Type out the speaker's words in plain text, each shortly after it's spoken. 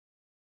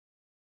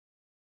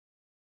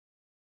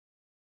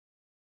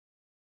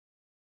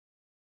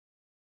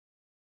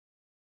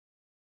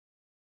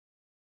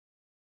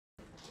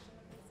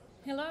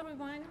Hello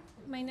everyone,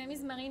 my name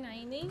is Marina.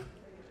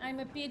 I'm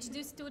a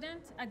PhD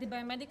student at the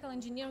Biomedical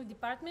Engineering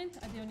Department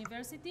at the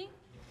university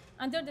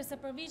under the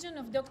supervision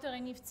of Dr.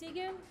 Eniv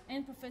Ziegel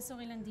and Professor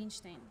Ilan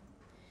Dinstein.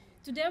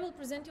 Today I will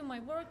present you my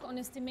work on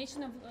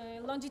estimation of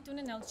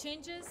longitudinal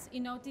changes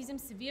in autism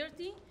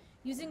severity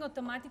using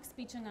automatic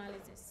speech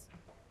analysis.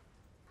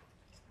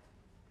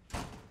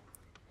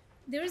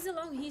 There is a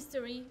long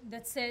history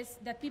that says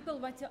that people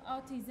with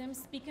autism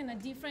speak in a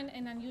different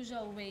and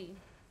unusual way.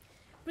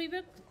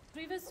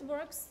 Previous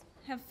works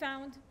have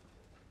found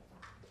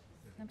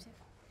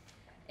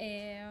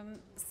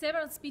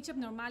several speech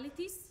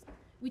abnormalities,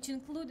 which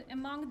include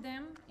among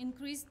them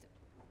increased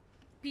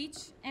pitch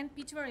and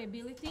pitch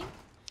variability,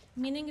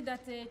 meaning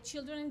that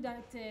children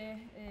that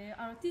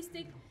are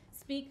autistic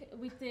speak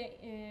with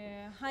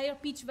higher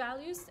pitch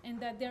values and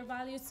that their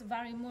values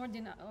vary more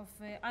than of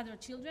other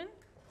children.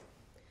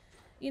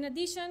 In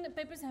addition,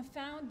 papers have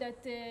found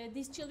that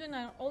these children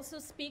are also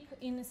speak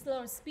in a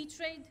slower speech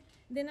rate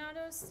than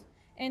others,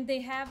 and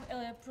they have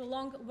a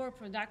prolonged word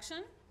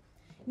production,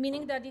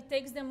 meaning that it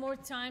takes them more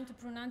time to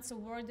pronounce a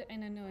word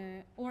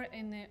or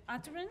an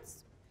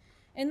utterance.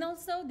 And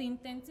also the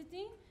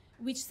intensity,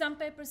 which some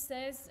papers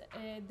say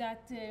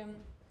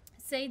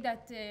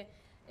that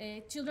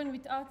children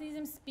with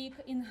autism speak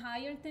in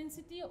higher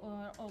intensity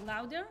or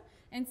louder,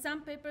 and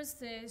some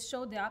papers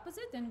show the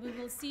opposite, and we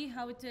will see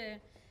how it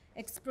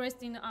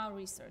expressed in our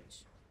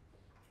research.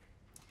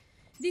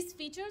 These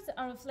features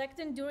are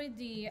reflected during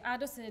the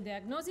ADOS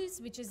diagnosis,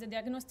 which is a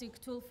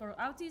diagnostic tool for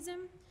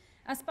autism.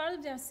 As part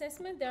of the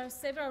assessment, there are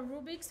several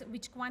rubrics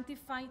which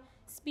quantify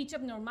speech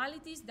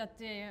abnormalities that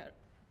are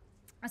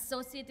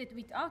associated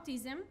with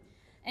autism,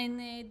 and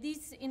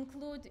these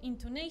include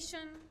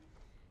intonation,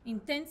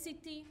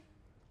 intensity,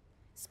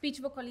 speech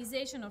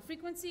vocalization or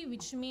frequency,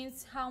 which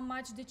means how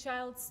much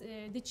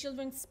the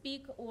children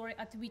speak or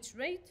at which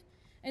rate,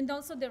 and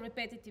also the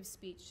repetitive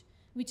speech,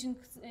 which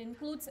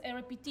includes a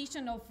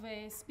repetition of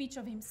speech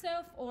of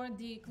himself or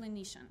the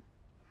clinician.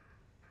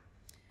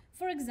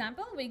 For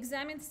example, we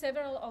examined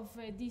several of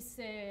these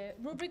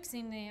rubrics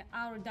in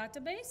our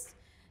database.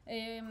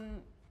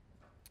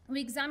 We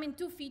examined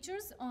two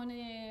features on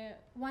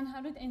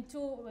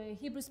 102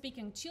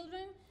 Hebrew-speaking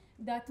children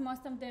that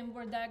most of them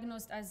were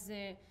diagnosed as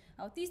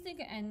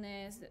autistic and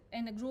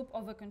a group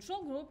of a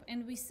control group,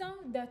 and we saw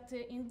that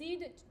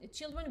indeed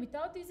children with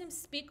autism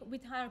speak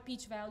with higher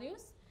pitch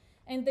values,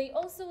 and they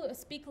also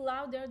speak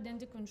louder than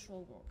the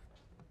control group.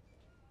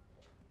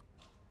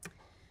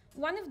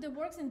 One of the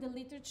works in the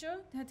literature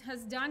that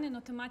has done an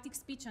automatic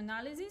speech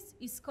analysis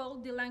is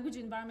called the language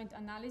environment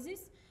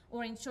analysis,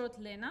 or in short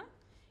LENA.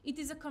 It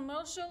is a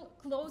commercial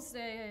closed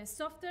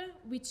software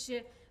which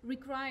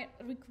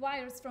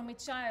requires from a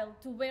child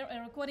to wear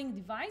a recording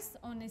device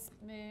on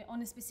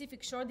a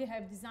specific shore they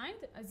have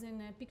designed, as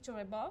in a picture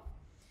above.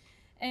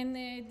 And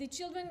the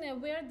children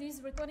wear this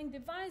recording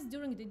device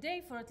during the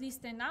day for at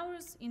least 10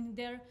 hours in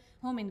their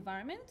home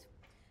environment.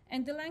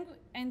 And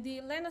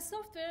the LENA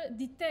software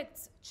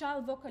detects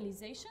child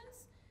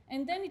vocalizations,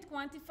 and then it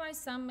quantifies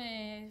some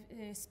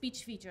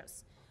speech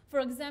features. For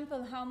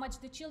example, how much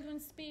the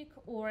children speak,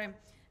 or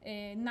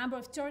number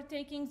of turn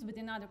takings with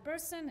another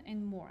person,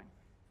 and more.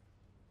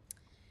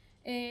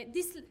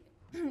 This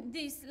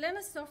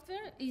LENA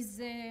software is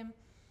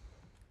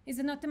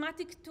an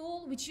automatic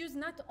tool which used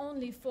not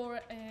only for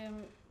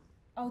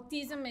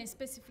autism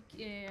specific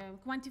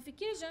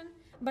quantification,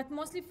 but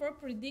mostly for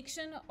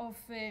prediction of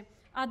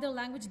other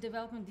language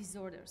development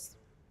disorders.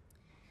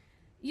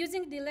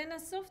 Using the LENA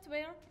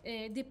software,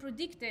 they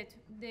predicted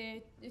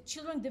the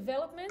children's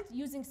development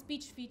using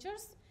speech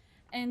features,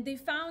 and they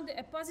found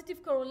a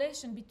positive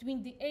correlation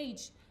between the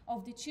age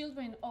of the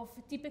children of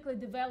typically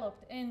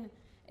developed and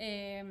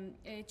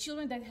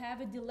children that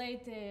have a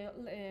delayed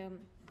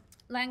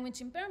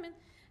language impairment,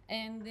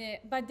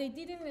 but they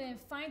didn't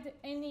find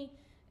any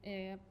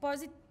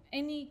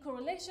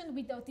correlation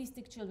with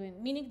autistic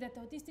children, meaning that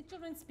autistic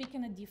children speak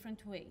in a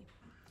different way.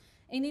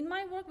 And in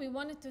my work, we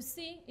wanted to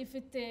see if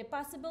it's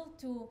possible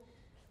to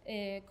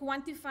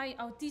quantify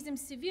autism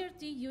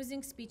severity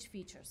using speech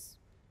features.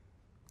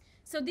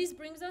 So this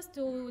brings us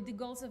to the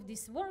goals of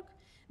this work.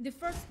 The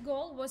first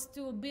goal was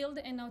to build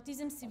an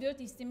autism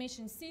severity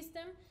estimation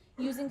system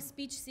using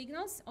speech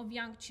signals of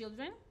young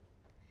children.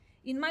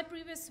 In my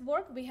previous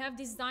work, we have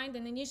designed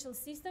an initial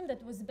system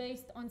that was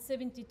based on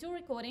 72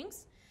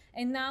 recordings,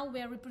 and now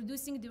we are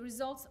reproducing the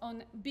results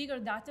on bigger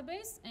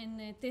database and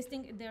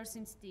testing their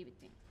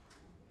sensitivity.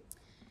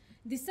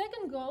 The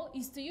second goal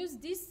is to use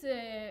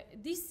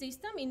this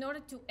system in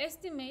order to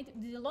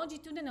estimate the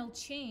longitudinal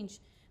change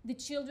the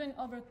children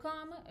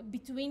overcome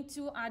between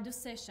two ADOS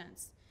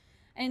sessions.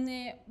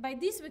 And by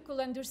this, we could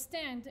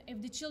understand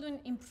if the children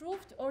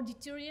improved or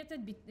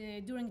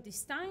deteriorated during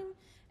this time,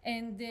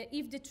 and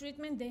if the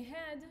treatment they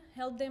had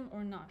helped them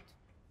or not.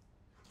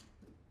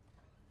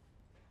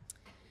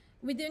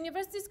 With the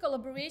university's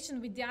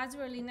collaboration with the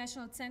Israeli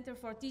National Center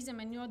for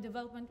Autism and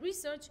Neurodevelopment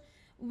Research,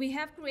 we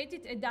have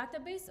created a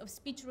database of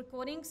speech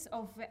recordings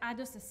of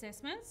ADOS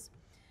assessments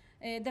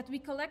that we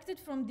collected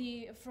from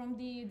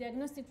the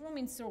diagnostic room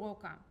in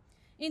Soroka.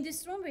 In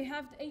this room, we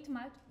have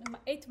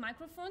eight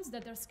microphones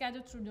that are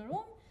scattered through the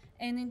room.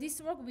 And in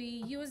this work, we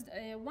used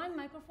one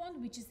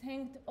microphone, which is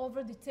hanged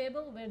over the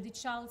table where the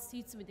child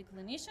sits with the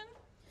clinician.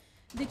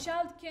 The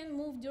child can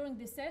move during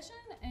the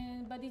session,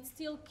 but it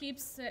still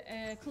keeps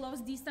a close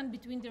distance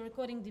between the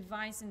recording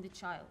device and the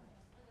child.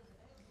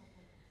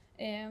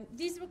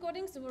 These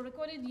recordings were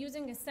recorded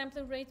using a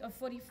sampling rate of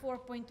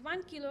 44.1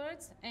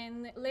 kilohertz,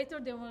 and later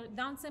they were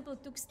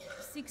downsampled to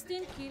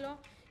 16 kilo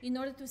in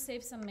order to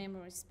save some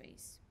memory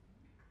space.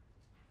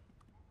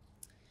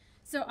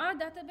 So our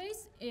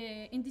database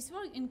in this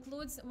work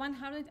includes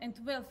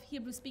 112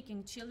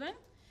 Hebrew-speaking children,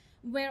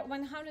 where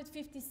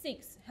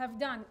 156 have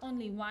done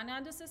only one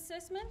ADOS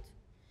assessment,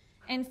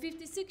 and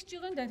 56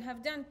 children that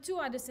have done two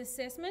ADOS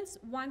assessments,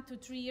 1 to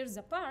 3 years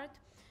apart,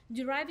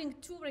 deriving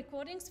 2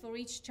 recordings for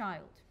each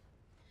child.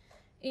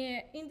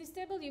 In this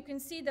table, you can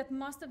see that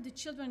most of the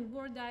children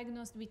were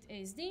diagnosed with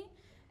ASD,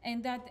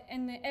 and that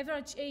an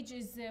average age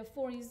is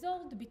 4 years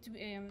old,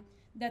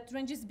 that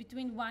ranges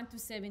between 1 to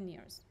 7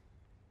 years.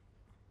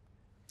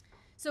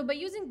 So by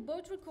using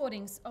both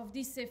recordings of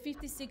these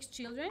 56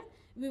 children,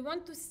 we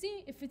want to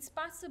see if it's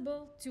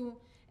possible to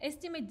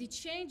estimate the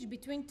change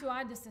between 2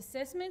 ADOS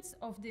assessments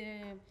of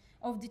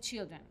the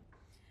children.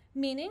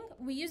 Meaning,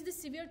 we use the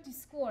severity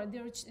score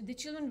the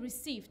children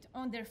received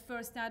on their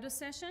first ADOS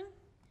session,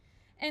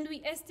 and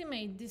we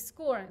estimate the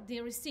score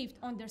they received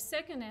on their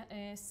second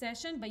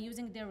session by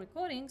using their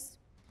recordings,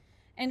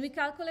 and we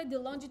calculate the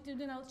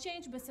longitudinal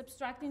change by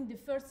subtracting the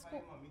first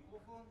score.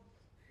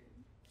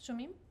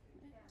 שומעים?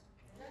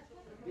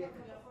 Okay.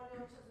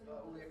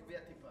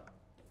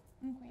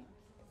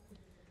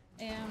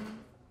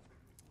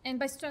 And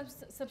by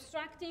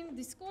subtracting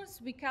the scores,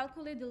 we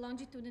calculate the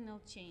longitudinal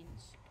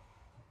change.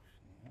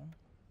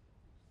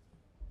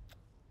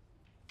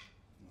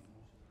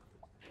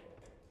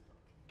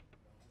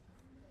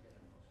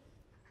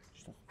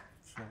 יש לך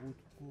אפשרות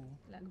פה?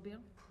 להגביר.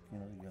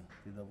 כן, רגע,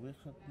 תדברי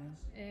קצת.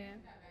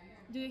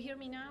 Do you hear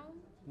me now?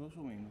 לא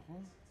שומעים,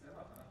 נכון?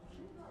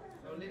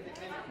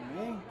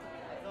 שומעים?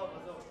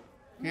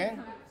 כן?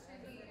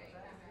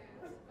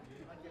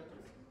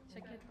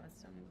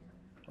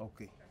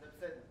 Okay.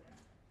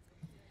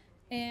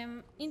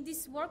 In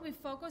this work, we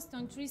focused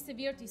on 3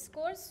 severity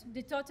scores: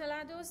 the total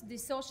ADOS, the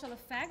social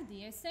effect,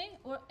 the essay,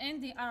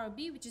 and the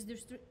RRB, which is the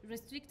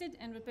restricted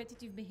and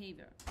repetitive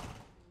behavior.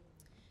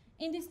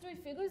 In these 3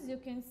 figures, you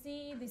can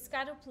see the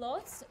scatter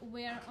plots,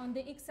 where on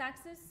the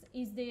x-axis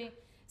is the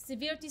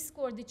severity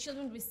score the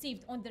children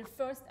received on their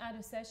first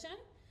ADOS session.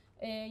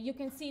 You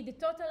can see the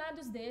total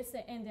ADOS, the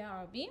essay, and the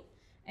RRB.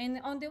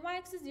 And on the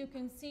y-axis, you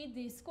can see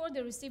the score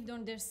they received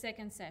on their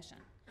second session.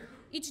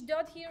 Each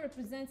dot here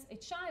represents a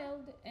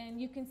child,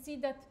 and you can see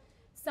that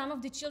some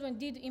of the children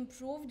did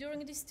improve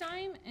during this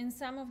time, and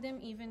some of them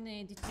even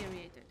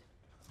deteriorated.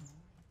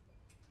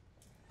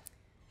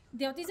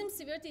 The autism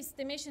severity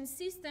estimation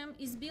system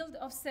is built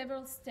of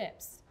several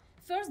steps.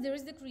 First, there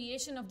is the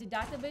creation of the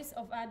database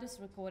of ADOS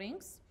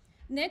recordings.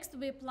 Next,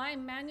 we apply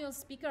manual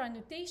speaker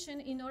annotation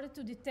in order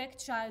to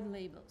detect child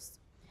labels.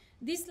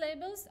 These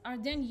labels are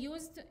then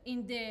used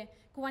in the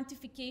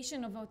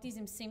quantification of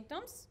autism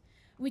symptoms,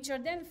 which are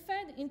then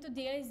fed into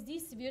the ASD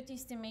severity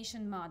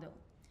estimation model.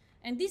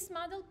 And this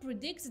model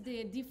predicts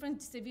the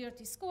different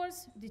severity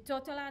scores, the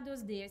total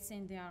ADOS, the essay,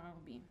 and the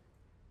RRB.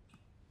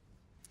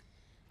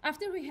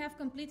 After we have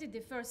completed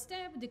the first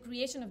step, the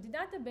creation of the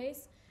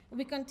database,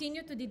 we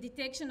continue to the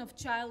detection of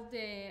child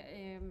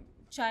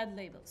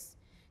labels.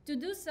 To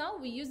do so,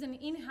 we use an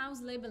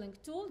in-house labeling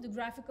tool, the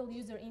graphical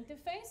user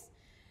interface,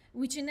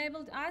 which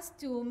enabled us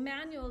to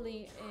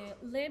manually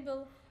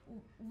label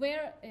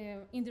where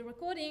in the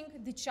recording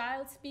the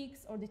child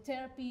speaks, or the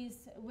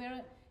therapies,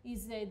 where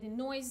is the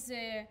noise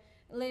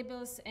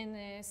labels, and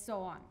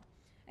so on.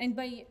 And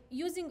by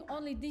using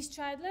only these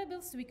child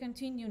labels, we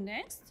continue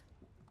next.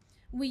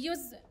 We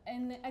use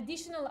an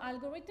additional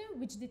algorithm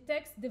which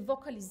detects the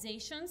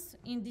vocalizations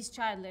in these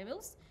child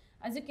labels.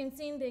 As you can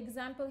see in the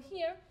example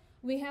here,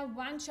 we have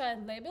one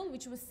child label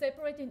which was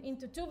separated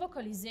into 2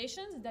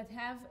 vocalizations that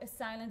have a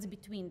silence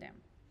between them.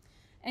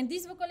 And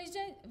these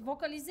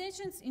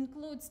vocalizations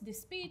includes the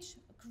speech,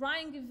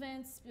 crying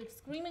events,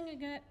 screaming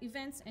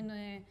events,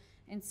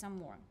 and some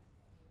more.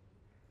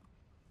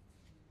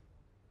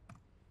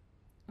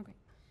 Okay.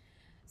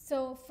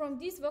 So from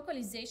these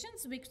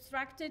vocalizations, we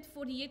extracted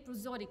 48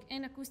 prosodic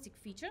and acoustic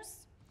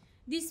features.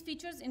 These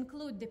features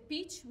include the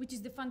pitch, which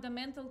is the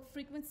fundamental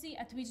frequency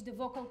at which the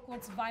vocal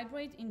cords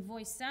vibrate in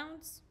voice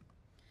sounds,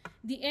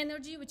 the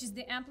energy, which is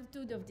the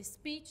amplitude of the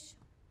speech,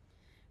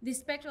 the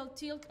spectral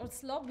tilt or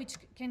slope, which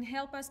can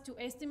help us to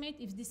estimate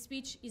if the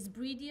speech is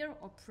breathier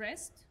or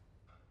pressed,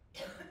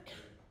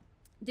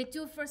 the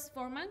 2 first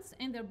formants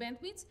and their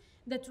bandwidths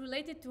that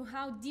related to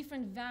how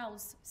different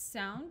vowels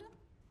sound,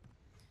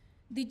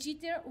 the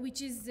jitter,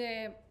 which is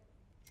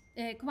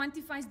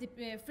quantifies the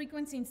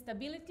frequency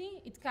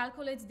instability. It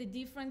calculates the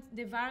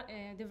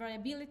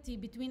variability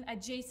between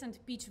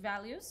adjacent pitch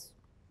values.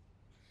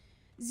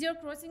 Zero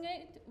crossing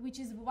rate, which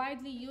is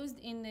widely used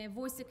in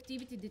voice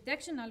activity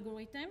detection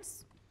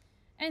algorithms.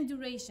 and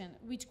duration,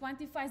 which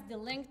quantifies the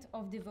length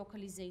of the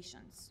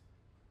vocalizations.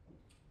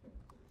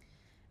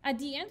 At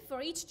the end,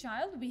 for each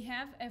child, we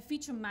have a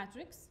feature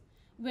matrix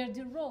where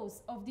the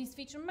rows of this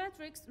feature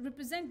matrix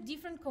represent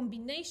different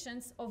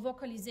combinations of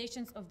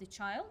vocalizations of the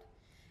child,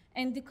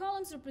 and the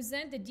columns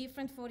represent the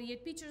different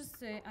 48 features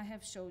I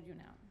have showed you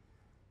now.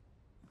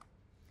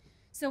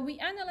 So we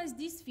analyzed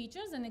these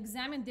features and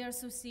examined their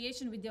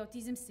association with the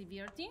autism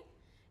severity.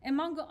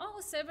 Among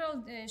all,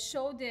 several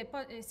showed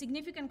a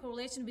significant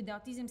correlation with the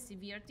autism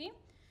severity.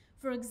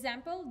 For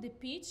example, the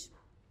pitch,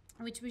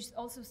 which we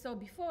also saw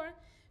before,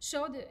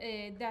 showed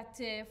that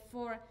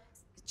for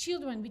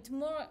children with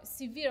more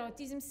severe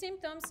autism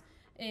symptoms,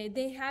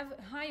 they have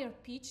higher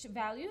pitch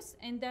values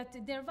and that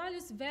their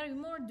values vary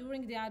more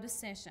during the ADO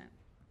session.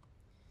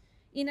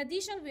 In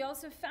addition, we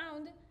also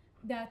found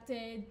that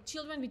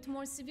children with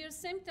more severe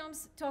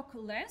symptoms talk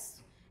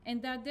less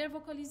and that their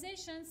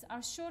vocalizations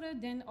are shorter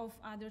than of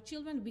other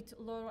children with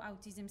lower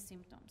autism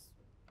symptoms.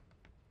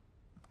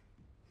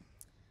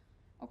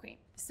 Okay,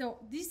 so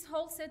this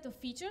whole set of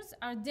features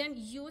are then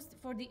used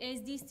for the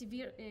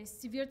ASD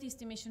severity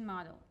estimation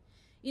model.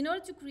 In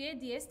order to create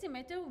the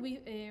estimator, we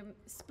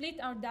split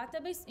our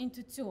database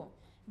into two,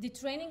 the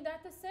training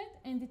data set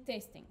and the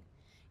testing.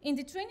 In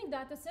the training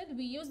data set,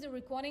 we use the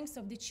recordings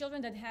of the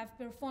children that have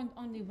performed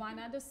only one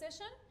ADO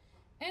session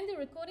and the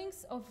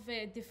recordings of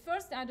the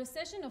first ADO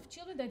session of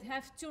children that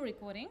have two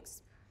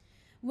recordings.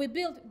 We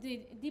built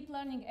the deep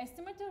learning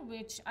estimator,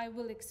 which I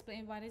will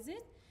explain what is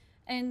it,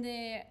 and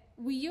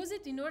we use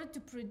it in order to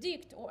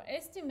predict or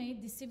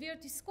estimate the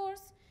severity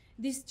scores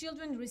these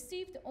children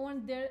received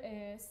on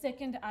their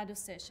second ADO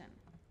session.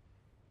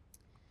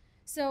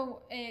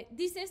 So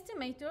this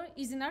estimator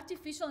is an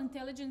artificial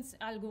intelligence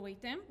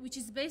algorithm, which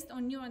is based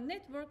on neural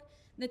network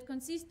that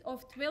consists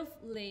of 12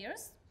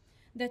 layers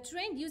that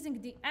trained using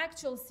the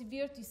actual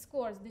severity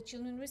scores the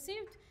children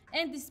received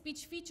and the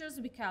speech features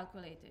we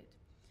calculated.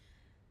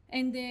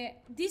 And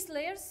these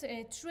layers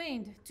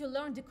trained to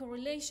learn the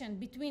correlation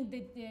between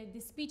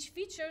the speech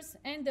features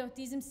and the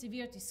autism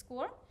severity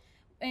score.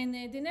 And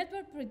the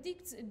network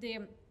predicts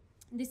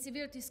the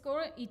severity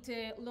score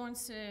it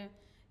learns.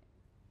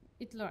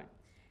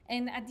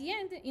 And at the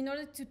end, in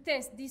order to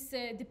test this,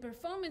 the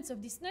performance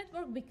of this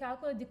network, we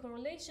calculate the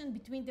correlation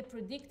between the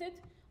predicted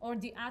or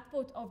the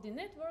output of the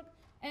network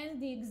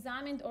and the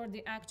examined or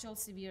the actual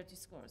severity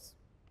scores.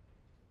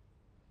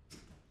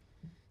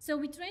 So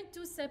we trained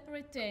two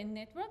separate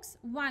networks,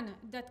 one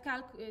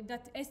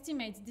that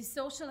estimates the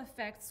social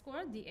effect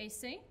score, the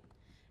SA,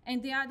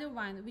 and the other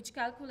one which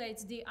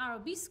calculates the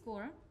RB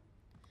score.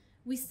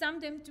 We sum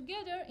them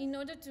together in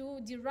order to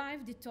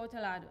derive the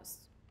total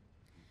ADOs.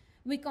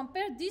 We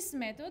compare this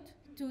method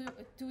to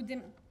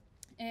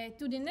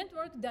the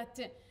network that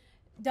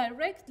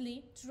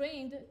directly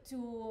trained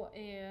to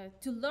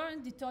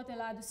learn the total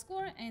ADO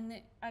score,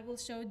 and I will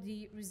show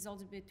the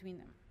results between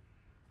them.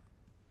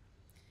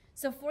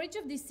 So for each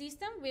of these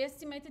systems, we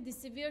estimated the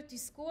severity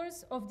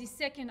scores of the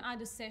second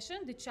ADO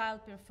session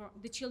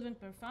the children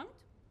performed.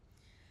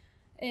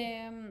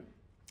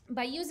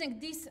 By using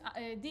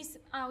this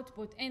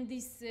output and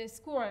this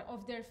score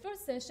of their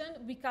first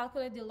session, we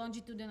calculate the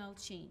longitudinal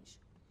change.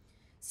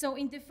 So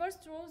in the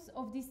first rows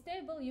of this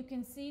table, you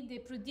can see the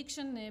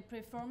prediction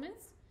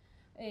performance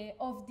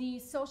of the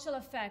social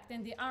effect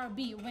and the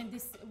RB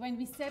when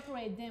we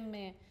separate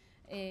them,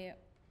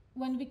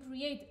 when we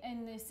create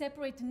a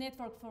separate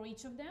network for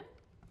each of them.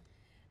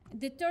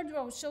 The third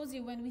row shows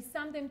you when we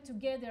sum them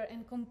together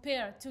and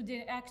compare to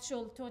the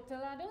actual total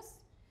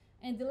ADOs.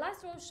 And the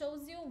last row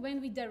shows you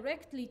when we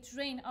directly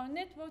train our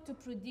network to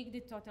predict the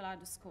total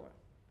ADO score.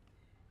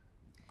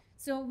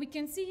 So we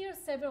can see here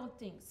several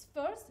things.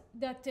 First,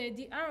 that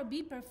the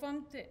RB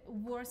performed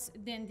worse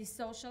than the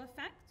social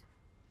effect,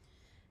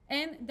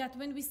 and that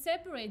when we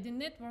separate the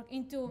network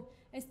into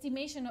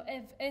estimation of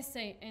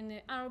SA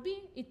and RB,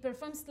 it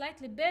performs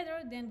slightly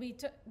better than we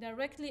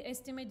directly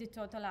estimate the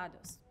total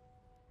ADOs.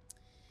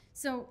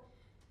 So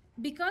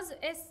because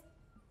S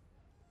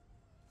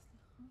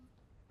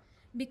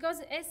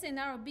and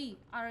RB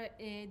are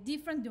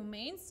different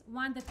domains,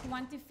 one that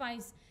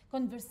quantifies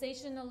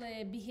conversational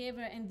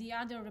behavior and the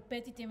other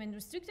repetitive and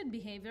restricted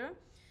behavior,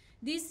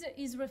 this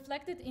is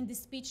reflected in the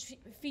speech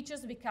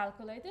features we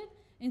calculated,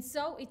 and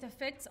so it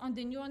affects on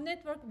the neural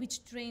network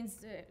which trained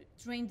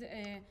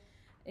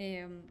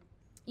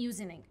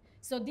using.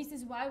 So this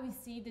is why we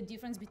see the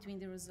difference between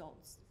the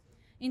results.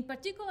 In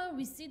particular,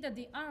 we see that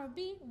the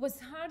RB was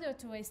harder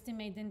to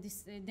estimate than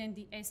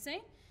the SA,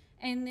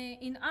 and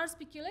in our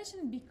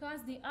speculation,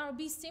 because the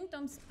RB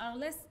symptoms are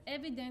less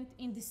evident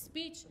in the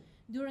speech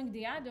during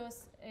the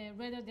ADOs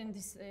rather than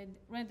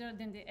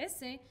the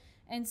SA,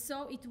 and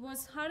so it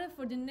was harder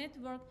for the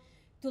network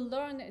to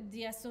learn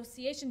the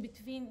association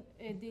between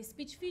the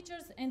speech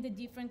features and the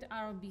different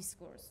RB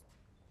scores.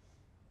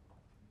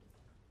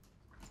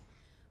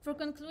 For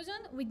conclusion,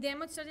 we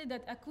demonstrated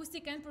that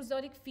acoustic and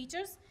prosodic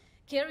features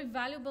carry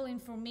valuable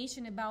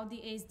information about the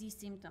ASD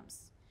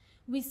symptoms.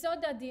 We saw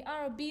that the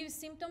RB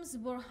symptoms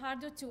were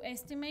harder to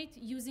estimate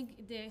using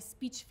the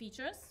speech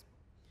features.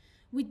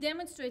 we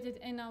demonstrated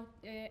a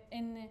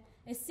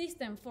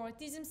system for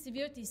autism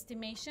severity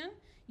estimation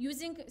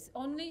using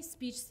only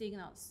speech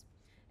signals.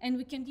 And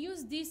we can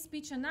use this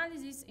speech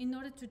analysis in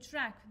order to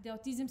track the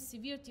autism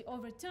severity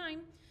over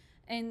time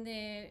and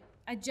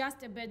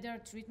adjust a better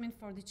treatment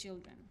for the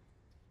children.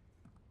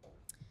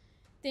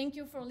 Thank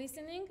you for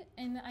listening,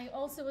 and I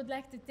also would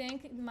like to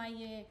thank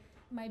my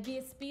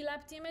BSP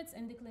lab teammates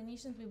and the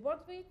clinicians we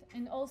worked with,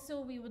 and also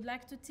we would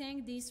like to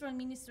thank the Israel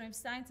Ministry of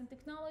Science and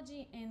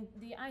Technology and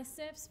the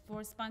ISEFs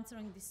for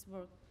sponsoring this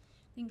work.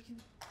 Thank you.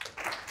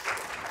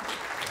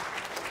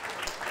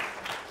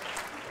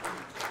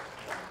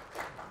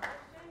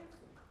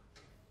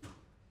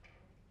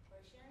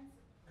 Questions?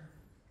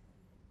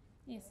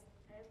 Yes.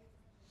 I have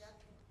just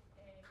a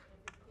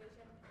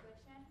clarification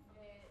question.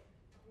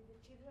 Did the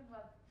children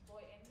have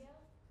boy and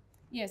girl?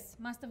 Yes,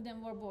 most of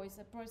them were boys.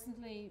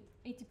 Approximately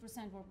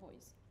 80% were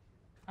boys.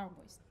 Are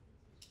boys.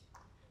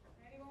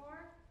 Any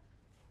more?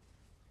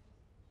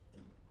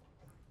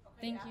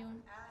 Okay, Thank you.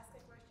 I'll ask a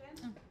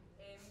question.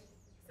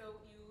 So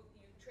you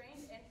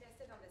trained and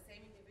tested on the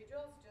same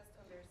individuals, just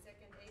on their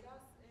second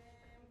ADOS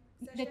session?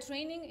 The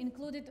training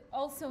included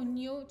also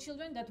new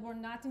children that were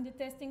not in the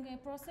testing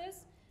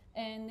process.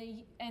 And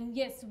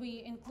yes,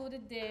 we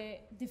included the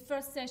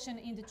first session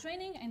in the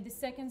training, and the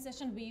second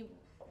session we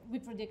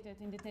predicted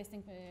in the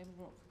testing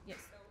group. Yes.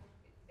 So,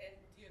 and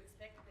do you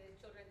expect the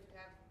children to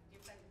have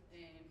different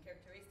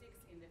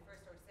characteristics in the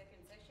first or second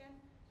session?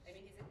 I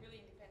mean, is it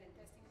really independent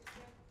testing this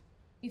way?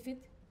 If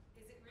it?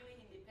 Is it really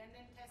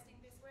independent testing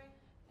this way?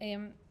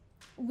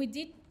 We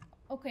did,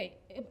 okay,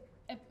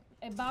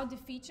 about the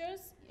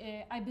features,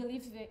 I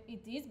believe that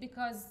it is,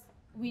 because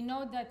we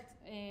know that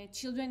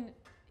children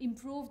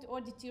improved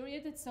or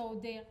deteriorated, so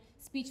their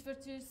speech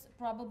features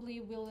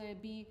probably will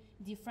be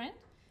different.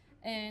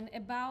 And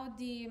about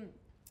the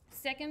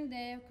second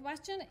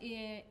question,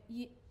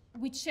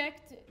 we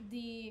checked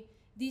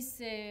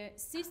this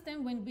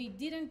system when we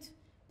didn't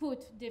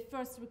put the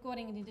first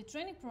recording in the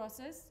training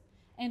process,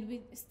 and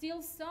we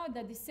still saw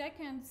that the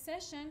second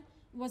session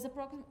was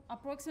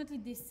approximately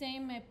the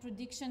same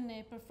prediction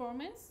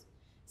performance.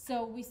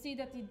 So we see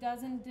that it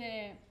doesn't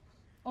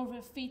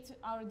overfit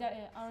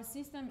our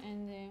system,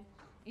 and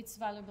it's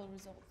valuable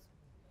results.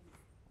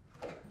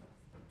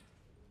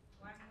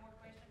 One more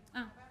question.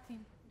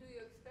 Tim. Do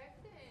you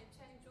expect a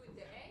change with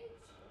the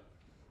age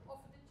of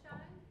the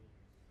child?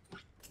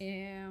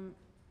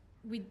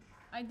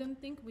 I don't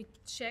think we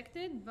checked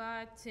it,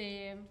 but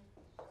I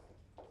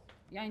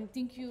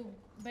think you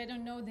better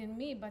know than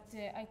me, but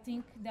I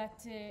think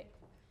that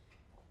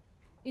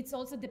it's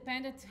also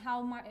dependent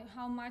how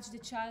much the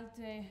child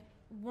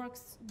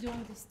works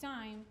during this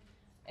time.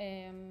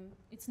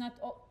 It's not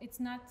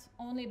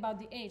only about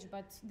the age,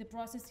 but the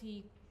process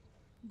he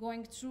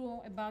going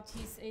through about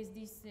his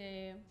ASD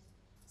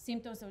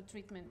symptoms or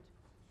treatment.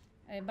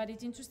 But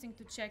it's interesting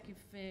to check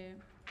if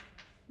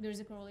there's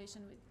a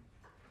correlation with.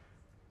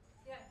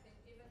 Yeah, I think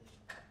even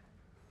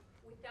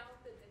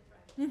without the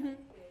training,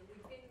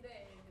 within the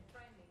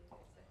training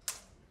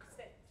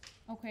set,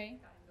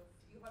 Okay. kind of,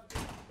 you have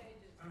different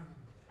stages.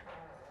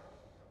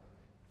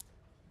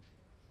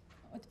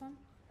 What one?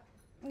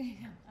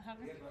 Yeah, but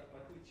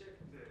we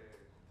checked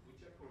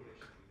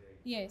correlation with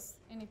age. Yes,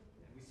 and it. And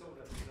we saw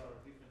that these are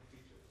different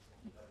features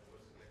that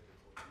were selected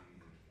for the.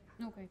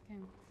 Okay,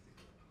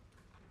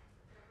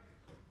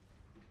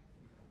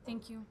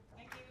 thank you.